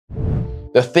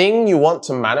The thing you want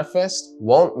to manifest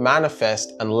won't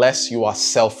manifest unless you are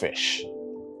selfish.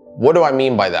 What do I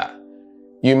mean by that?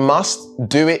 You must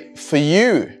do it for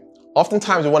you.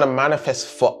 Oftentimes we want to manifest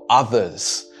for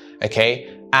others,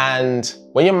 okay? And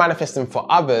when you're manifesting for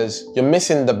others, you're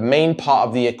missing the main part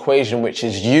of the equation, which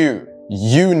is you.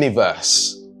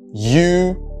 Universe.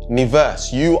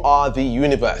 Universe. You are the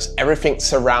universe. Everything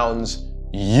surrounds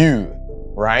you,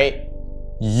 right?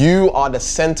 You are the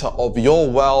center of your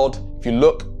world. If you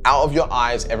look out of your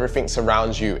eyes, everything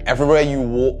surrounds you. Everywhere you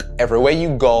walk, everywhere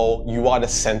you go, you are the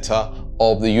center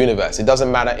of the universe. It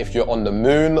doesn't matter if you're on the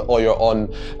moon or you're on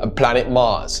planet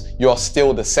Mars. You're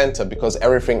still the center because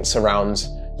everything surrounds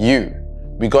you.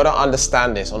 We got to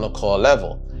understand this on a core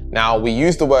level. Now, we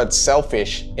use the word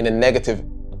selfish in a negative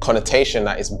connotation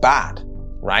that is bad,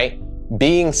 right?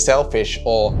 Being selfish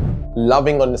or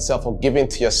loving on yourself or giving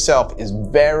to yourself is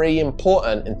very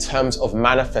important in terms of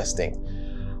manifesting.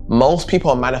 Most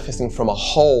people are manifesting from a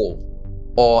hole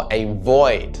or a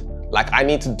void. Like, I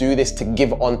need to do this to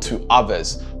give on to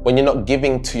others, when you're not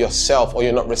giving to yourself or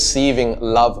you're not receiving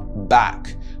love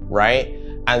back, right?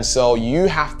 And so you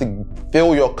have to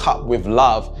fill your cup with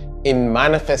love in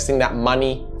manifesting that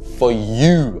money for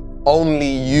you, only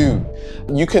you.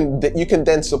 You can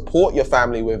then support your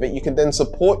family with it. You can then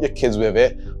support your kids with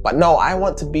it. But no, I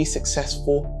want to be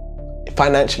successful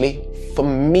financially for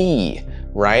me,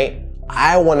 right?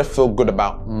 I want to feel good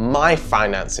about my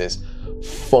finances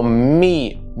for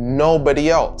me, nobody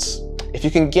else. If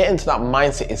you can get into that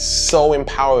mindset, it's so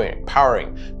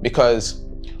empowering because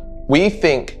we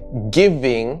think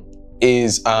giving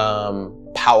is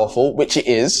powerful, which it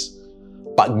is,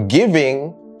 but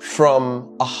giving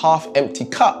from a half empty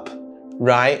cup,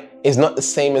 right, is not the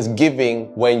same as giving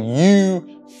when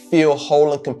you feel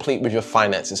whole and complete with your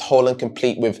finances, whole and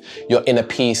complete with your inner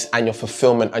peace and your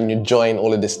fulfillment and your joy and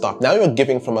all of this stuff. Now you're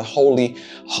giving from a holy,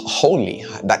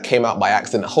 that came out by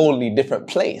accident, wholly different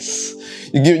place.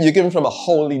 You're giving from a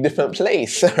wholly different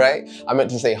place, right? I meant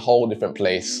to say whole different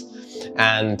place.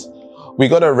 And we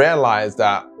got to realize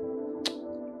that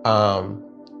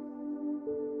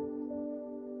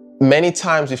many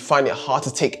times we find it hard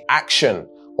to take action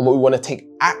on what we want to take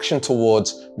action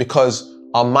towards because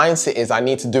our mindset is, I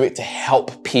need to do it to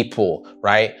help people,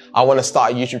 right? I want to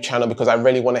start a YouTube channel because I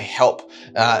really want to help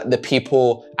the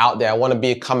people out there. I want to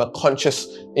become a conscious,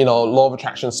 law of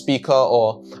attraction speaker,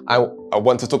 or I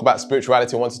want to talk about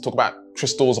spirituality. I want to talk about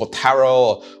crystals or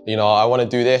tarot, or, I want to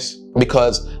do this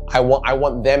because I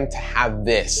want them to have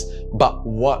this. But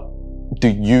what do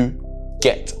you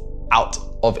get out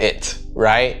of it,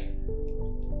 right?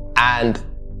 And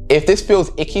if this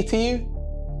feels icky to you,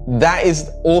 that is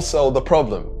also the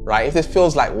problem, right? If this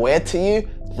feels like weird to you,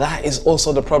 that is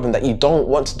also the problem, that you don't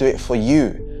want to do it for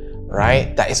you,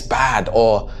 right? That it's bad,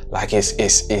 or like it's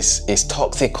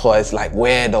toxic, or it's like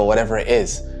weird, or whatever it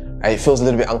is, right? It feels a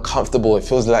little bit uncomfortable. It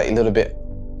feels like a little bit,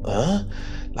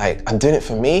 like I'm doing it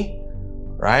for me,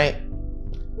 right?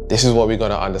 This is what we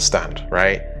gotta understand,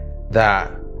 right?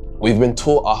 That we've been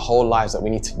taught our whole lives that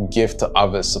we need to give to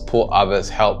others, support others,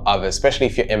 help others, especially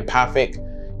if you're empathic.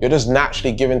 You're just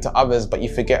naturally giving to others, but you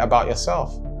forget about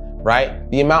yourself, right?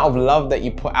 The amount of love that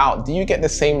you put out, do you get the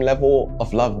same level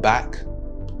of love back?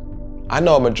 I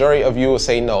know a majority of you will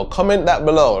say no. Comment that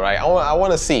below, right? I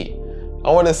want to see.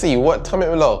 What,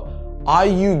 comment below. Are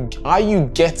you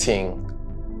getting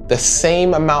the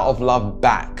same amount of love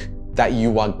back that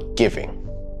you are giving?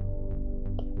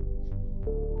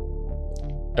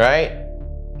 Right?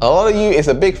 A lot of you, it's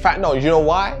a big fat no. You know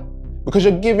why? Because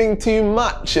you're giving too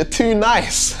much, you're too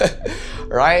nice,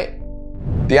 right?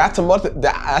 The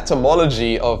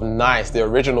etymology of nice, the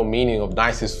original meaning of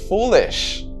nice is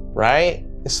foolish, right?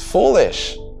 It's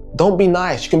foolish. Don't be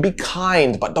nice. You can be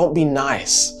kind, but don't be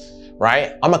nice,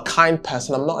 right? I'm a kind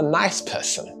person, I'm not a nice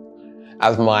person,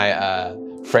 as my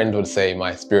friend would say,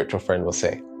 my spiritual friend would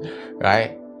say,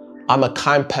 right? I'm a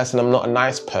kind person, I'm not a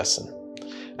nice person.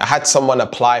 I had someone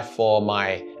apply for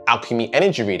my alchemy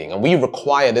energy reading, and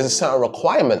there's a certain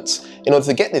requirements in order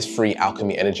to get this free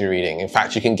alchemy energy reading. In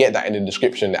fact, you can get that in the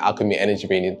description, the alchemy energy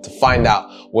reading, to find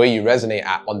out where you resonate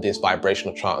at on this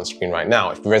vibrational chart on screen right now.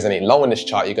 If you resonate low on this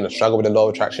chart, you're going to struggle with the law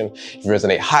of attraction. If you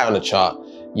resonate high on the chart,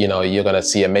 you're going to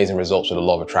see amazing results with the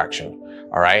law of attraction.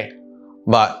 All right.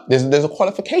 But there's a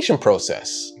qualification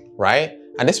process, right?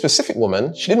 And this specific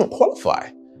woman, she didn't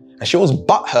qualify, and she was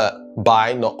butthurt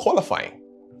by not qualifying,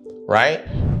 right?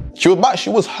 She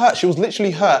was hurt. She was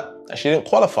literally hurt that she didn't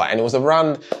qualify, and it was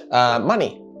around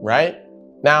money, right?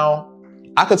 Now,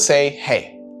 I could say,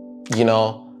 hey,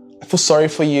 I feel sorry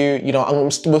for you.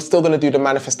 We're still going to do the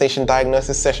manifestation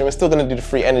diagnosis session. We're still going to do the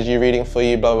free energy reading for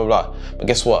you, blah, blah, blah. But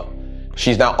guess what?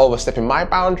 She's now overstepping my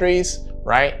boundaries,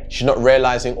 right? She's not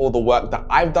realizing all the work that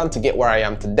I've done to get where I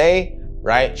am today,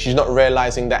 right? She's not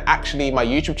realizing that actually my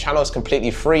YouTube channel is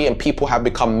completely free and people have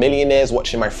become millionaires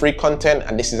watching my free content,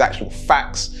 and this is actual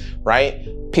facts, right?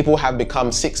 People have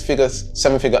become 6-figure,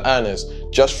 7-figure earners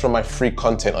just from my free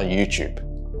content on YouTube,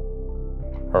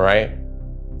 all right?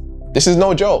 This is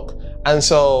no joke. And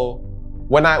so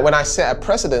when I set a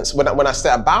precedence, when I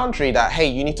set a boundary that, hey,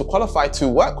 you need to qualify to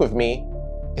work with me,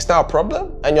 it's now a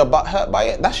problem and your butt hurt by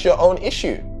it, that's your own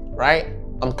issue, right?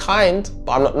 I'm kind,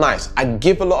 but I'm not nice. I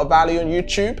give a lot of value on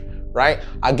YouTube, right?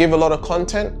 I give a lot of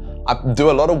content. I do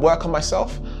a lot of work on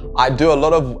myself. I do a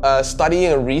lot of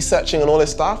studying and researching and all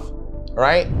this stuff,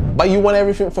 right? But you want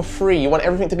everything for free. You want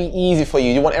everything to be easy for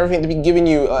you. You want everything to be given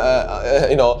you,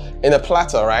 you know, in a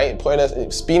platter, right? Putting a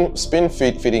spoon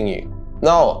feeding you.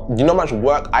 No, you know how much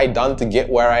work I done to get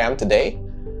where I am today?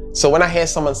 So when I hear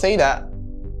someone say that,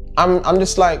 I'm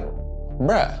just like,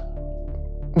 bruh,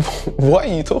 what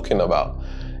are you talking about?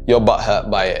 Your butt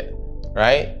hurt by it,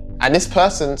 right? And this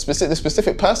person, this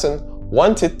specific person,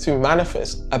 wanted to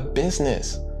manifest a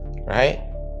business, right?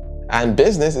 And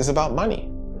business is about money,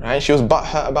 right? She was butt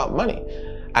hurt about money.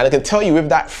 And I can tell you, with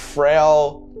that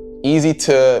frail, easy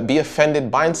to be offended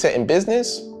mindset in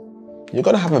business, you're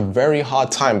gonna have a very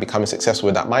hard time becoming successful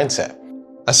with that mindset.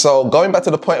 And so going back to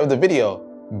the point of the video,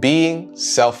 being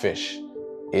selfish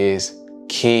is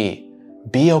key.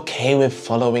 Be okay with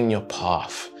following your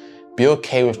path. Be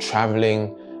okay with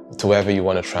traveling to wherever you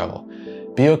want to travel.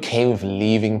 Be okay with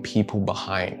leaving people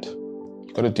behind.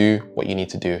 You got to do what you need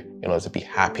to do in order to be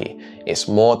happy. It's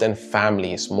more than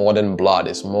family, it's more than blood,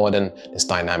 it's more than this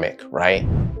dynamic, right?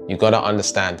 You got to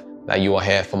understand that you are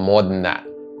here for more than that,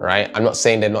 right? I'm not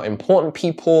saying they're not important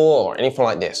people or anything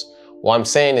like this. What I'm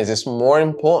saying is it's more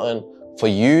important for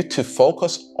you to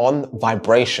focus on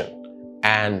vibration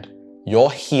and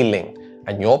your healing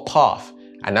and your path.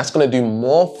 And that's going to do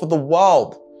more for the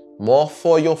world, more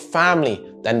for your family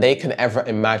than they can ever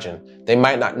imagine. They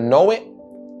might not know it.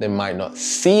 They might not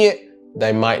see it.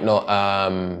 They might not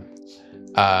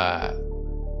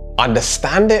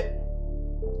understand it.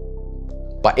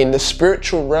 But in the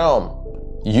spiritual realm,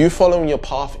 you following your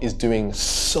path is doing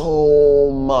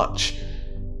so much.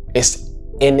 It's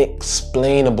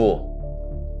inexplainable.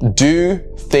 Do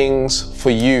things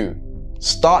for you.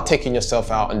 Start taking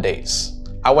yourself out on dates.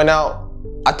 I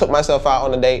took myself out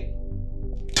on a date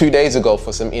 2 days ago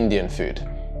for some Indian food.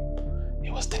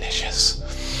 It was delicious.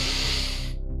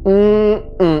 That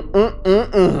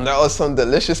was some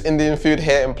delicious Indian food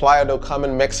here in Playa del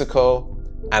Carmen, Mexico.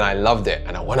 And I loved it.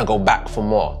 And I want to go back for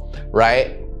more,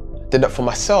 right? Did that for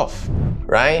myself,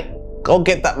 right? Go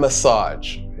get that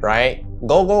massage, right?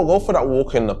 Go for that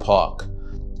walk in the park.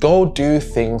 Go do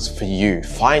things for you.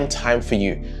 Find time for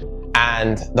you.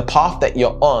 And the path that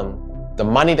you're on, the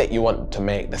money that you want to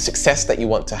make, the success that you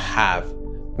want to have,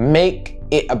 make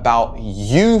it about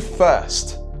you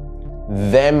first,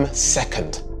 them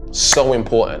second. So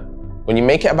important. When you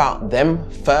make it about them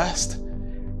first,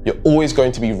 you're always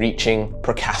going to be reaching,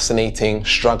 procrastinating,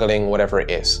 struggling, whatever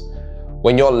it is.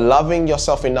 When you're loving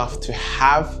yourself enough to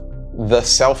have the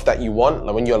self that you want,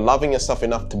 like when you're loving yourself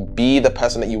enough to be the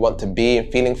person that you want to be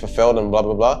and feeling fulfilled and blah,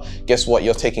 blah, blah, guess what?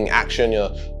 You're taking action, you're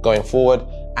going forward,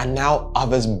 and now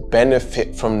others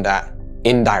benefit from that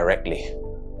indirectly.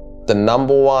 The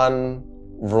 #1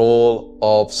 rule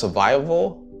of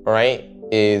survival, right,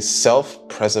 is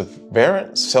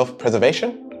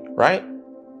self-preservation, right?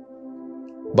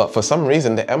 But for some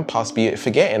reason, the empaths be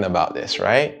forgetting about this,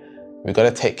 right? We've got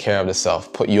to take care of the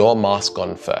self. Put your mask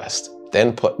on first,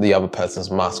 then put the other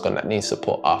person's mask on that needs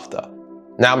support after.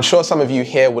 Now, I'm sure some of you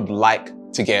here would like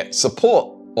to get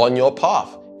support on your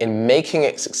path in making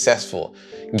it successful,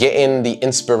 getting the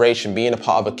inspiration, being a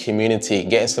part of a community,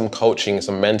 getting some coaching,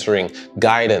 some mentoring,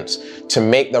 guidance to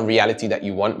make the reality that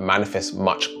you want manifest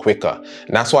much quicker.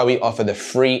 And that's why we offer the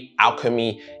free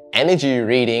alchemy energy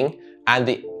reading and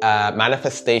the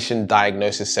manifestation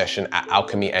diagnosis session at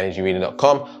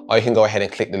alchemyenergyreading.com, or you can go ahead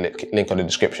and click the link on the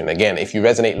description. Again, if you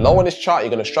resonate low on this chart,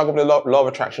 you're going to struggle with the law of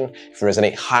attraction. If you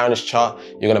resonate high on this chart,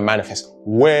 you're going to manifest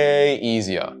way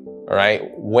easier, all right?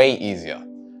 Way easier.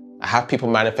 I have people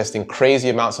manifesting crazy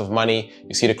amounts of money.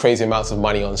 You see the crazy amounts of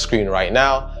money on screen right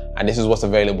now, and this is what's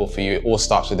available for you. It all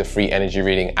starts with the free energy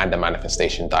reading and the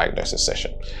manifestation diagnosis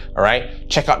session, all right?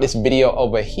 Check out this video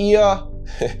over here.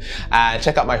 And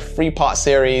check out my 3-part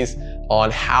series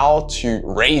on how to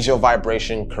raise your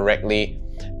vibration correctly.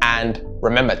 And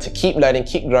remember to keep learning,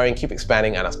 keep growing, keep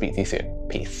expanding, and I'll speak to you soon.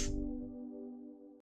 Peace.